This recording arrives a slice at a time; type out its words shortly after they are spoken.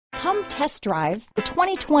Come test drive the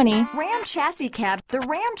 2020 Ram Chassis Cab. The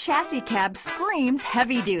Ram Chassis Cab screams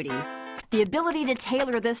heavy duty. The ability to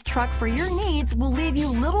tailor this truck for your needs will leave you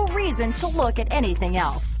little reason to look at anything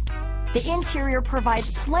else. The interior provides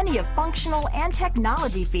plenty of functional and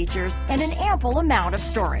technology features and an ample amount of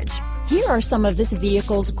storage. Here are some of this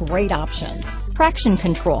vehicle's great options: traction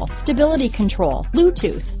control, stability control,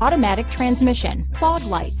 Bluetooth, automatic transmission, fog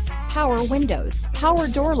lights, power windows, power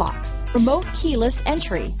door locks, remote keyless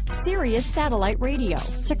entry, Sirius satellite radio,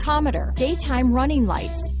 tachometer, daytime running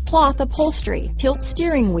lights, cloth upholstery, tilt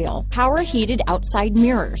steering wheel, power heated outside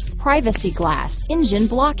mirrors, privacy glass, engine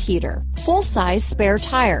block heater, full-size spare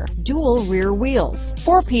tire, dual rear wheels,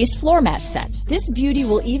 4-piece floor mat set. This beauty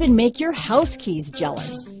will even make your house keys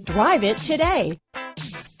jealous. Drive it today.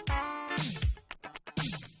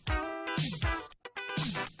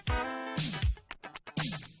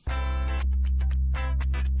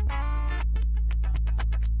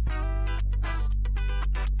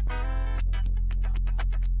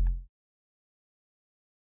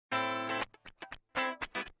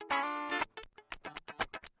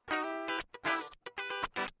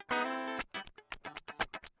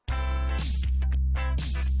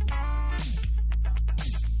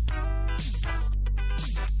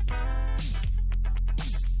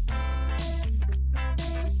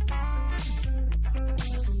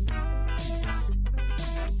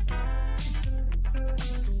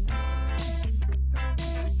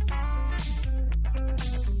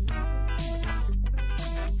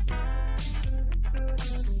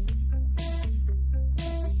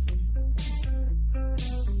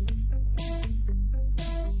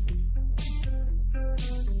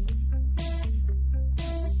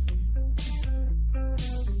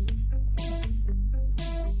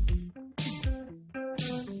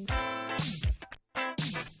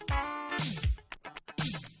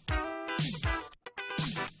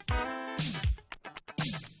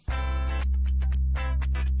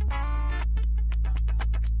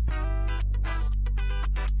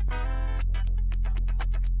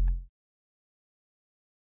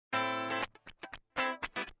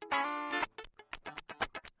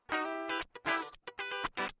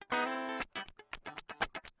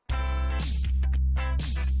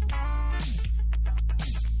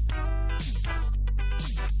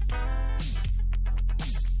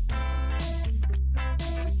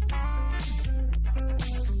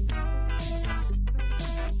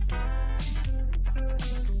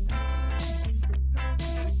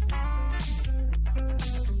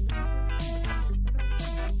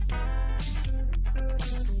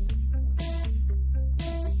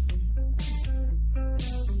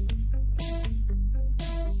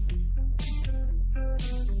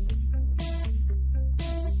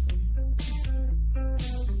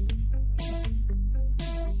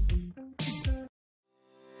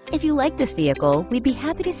 If you like this vehicle, we'd be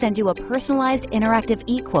happy to send you a personalized interactive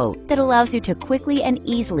e-quote that allows you to quickly and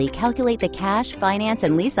easily calculate the cash, finance,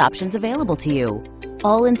 and lease options available to you.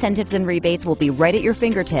 All incentives and rebates will be right at your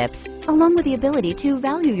fingertips, along with the ability to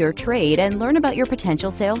value your trade and learn about your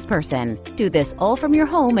potential salesperson. Do this all from your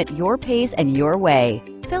home at your pace and your way.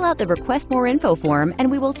 Fill out the Request More Info form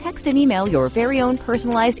and we will text and email your very own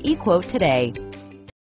personalized e-quote today.